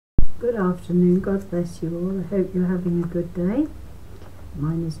Good afternoon, God bless you all. I hope you're having a good day.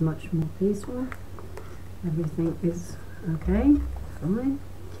 Mine is much more peaceful. Everything is okay, fine.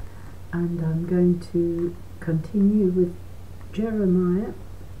 And I'm going to continue with Jeremiah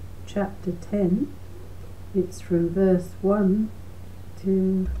chapter 10. It's from verse 1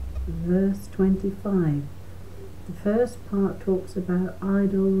 to verse 25. The first part talks about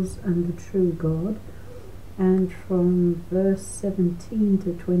idols and the true God. And from verse 17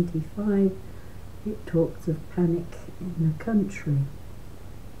 to 25, it talks of panic in the country.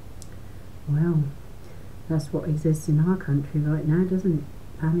 Well, that's what exists in our country right now, doesn't it?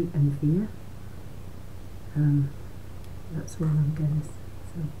 Panic and fear. That's all I'm going to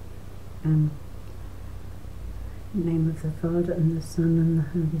say. In the name of the Father, and the Son, and the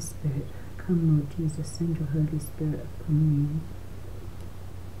Holy Spirit. Come, Lord Jesus, send your Holy Spirit upon me.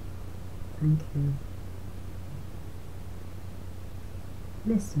 Thank you.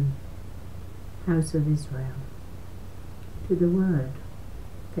 Listen, house of Israel, to the word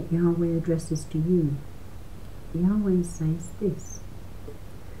that Yahweh addresses to you. Yahweh says this: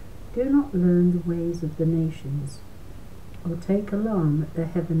 do not learn the ways of the nations, or take alarm at their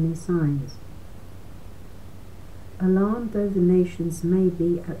heavenly signs. Alarmed though the nations may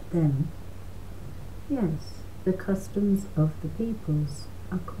be at them, yes, the customs of the peoples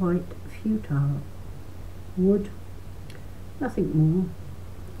are quite futile. Wood, nothing more,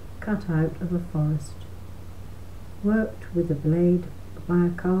 cut out of a forest, worked with a blade by a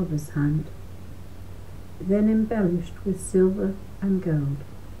carver's hand, then embellished with silver and gold,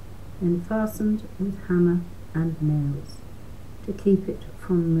 then fastened with hammer and nails to keep it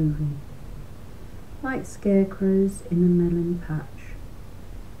from moving. Like scarecrows in a melon patch,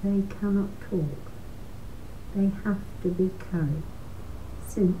 they cannot talk. They have to be carried,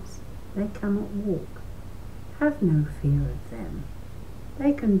 since they cannot walk. Have no fear of them.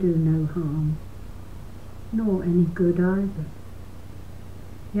 They can do no harm, nor any good either.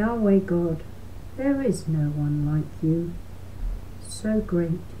 Yahweh God, there is no one like you. So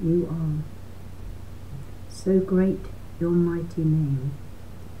great you are. So great your mighty name.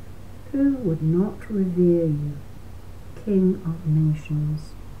 Who would not revere you, King of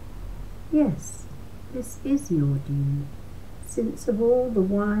nations? Yes, this is your due, since of all the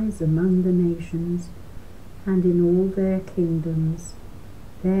wise among the nations, and in all their kingdoms,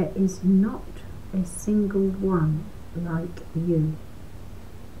 there is not a single one like you.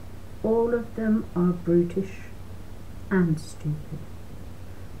 All of them are brutish and stupid.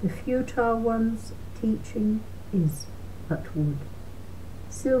 The futile one's teaching is but wood,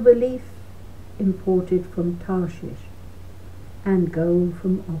 silver leaf imported from Tarshish, and gold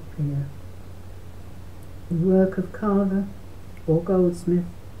from Ophir. The work of carver or goldsmith,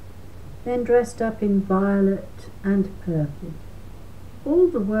 then dressed up in violet and purple. All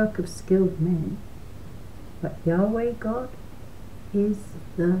the work of skilled men, but Yahweh God is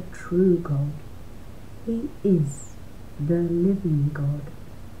the true God. He is the living God,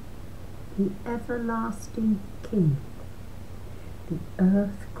 the everlasting King. The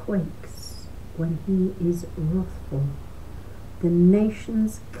earth quakes when he is wrathful. The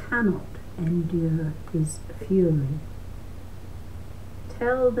nations cannot endure his fury.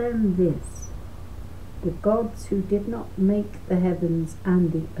 Tell them this: the gods who did not make the heavens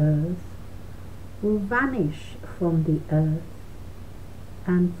and the earth will vanish from the earth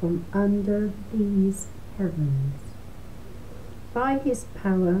and from under these heavens. By his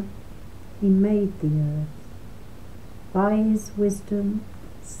power he made the earth. By his wisdom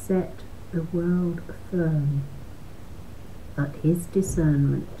set the world firm. But his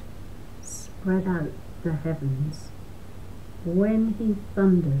discernment spread out the heavens. When he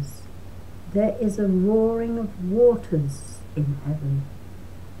thunders, there is a roaring of waters in heaven.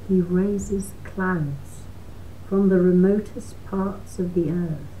 He raises clouds from the remotest parts of the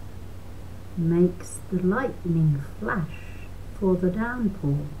earth, makes the lightning flash for the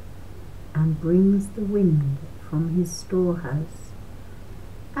downpour, and brings the wind from his storehouse.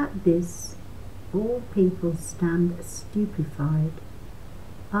 At this, all people stand stupefied,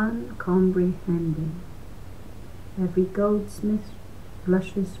 uncomprehending. Every goldsmith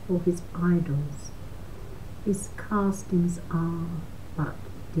blushes for his idols. His castings are but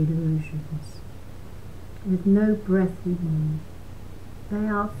delusions, with no breath in them. They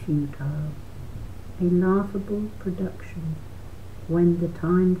are futile, a laughable production. When the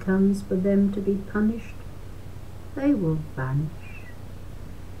time comes for them to be punished, they will vanish.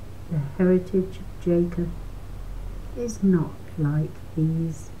 The heritage of Jacob is not like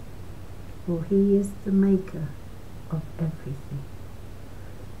these, for he is the maker of everything,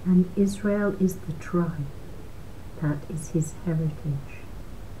 and Israel is the tribe that is his heritage.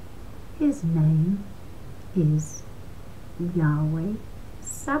 His name is Yahweh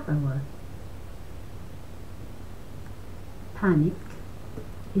Sabaoth. Panic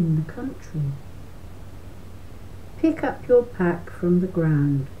in the country. Pick up your pack from the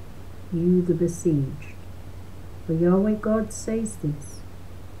ground, you the besieged. For Yahweh God says this,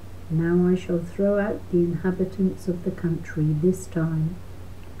 now I shall throw out the inhabitants of the country this time,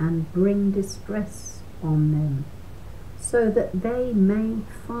 and bring distress on them, so that they may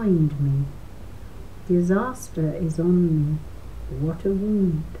find me. Disaster is on me, what a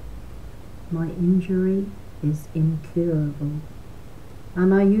wound. My injury is incurable.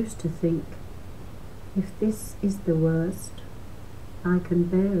 And I used to think, if this is the worst, I can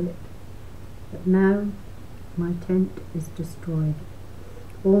bear it. But now my tent is destroyed.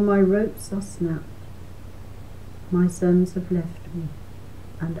 All my ropes are snapped. My sons have left me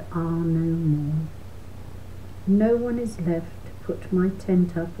and are no more. No one is left to put my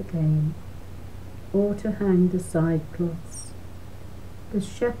tent up again, or to hang the side cloths. The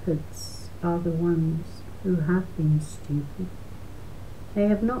shepherds are the ones who have been stupid. They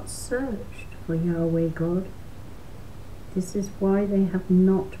have not searched for Yahweh God. This is why they have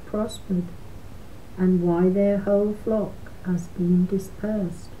not prospered, and why their whole flock has been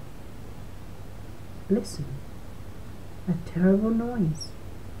dispersed. Listen, a terrible noise,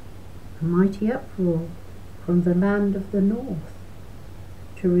 a mighty uproar from the land of the north,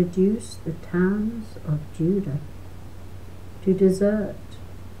 to reduce the towns of Judah, to desert,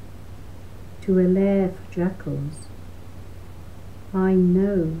 to a lair for jackals. I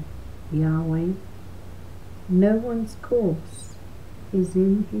know Yahweh, no one's course is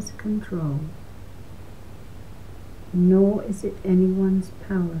in his control, nor is it anyone's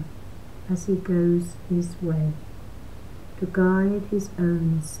power as he goes his way, to guide his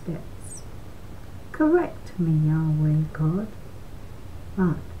own steps. Correct me, Yahweh God,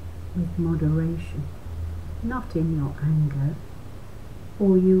 but with moderation, not in your anger,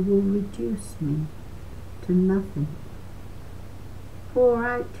 or you will reduce me to nothing. Pour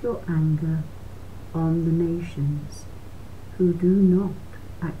out your anger on the nations who do not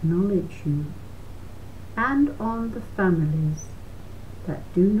acknowledge you, and on the families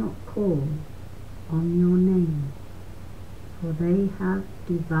that do not call on your name, for they have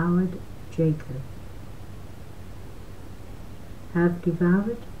devoured Jacob, have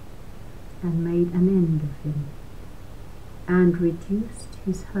devoured and made an end of him, and reduced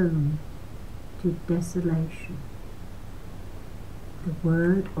his home to desolation. The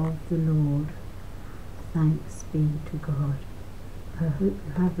word of the Lord. Thanks be to God. I hope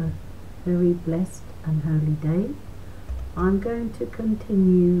you have a very blessed and holy day. I'm going to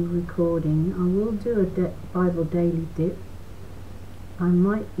continue recording. I will do a Bible daily dip. I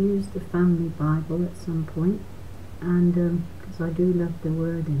might use the family Bible at some point, and because I do love the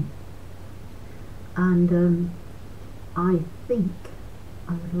wording. And I think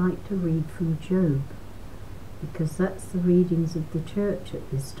I would like to read from Job, because that's the readings of the church at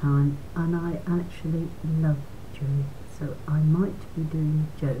this time, and I actually love Job, so I might be doing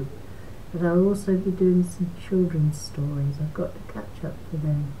Job, but I'll also be doing some children's stories. I've got to catch up to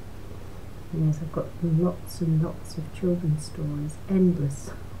them. Yes, I've got lots and lots of children's stories,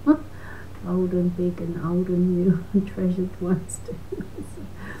 endless, old and big and old and new, and treasured ones too.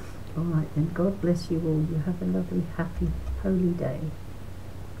 All right then, God bless you all. You have a lovely, happy, holy day,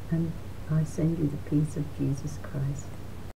 and I send you the peace of Jesus Christ.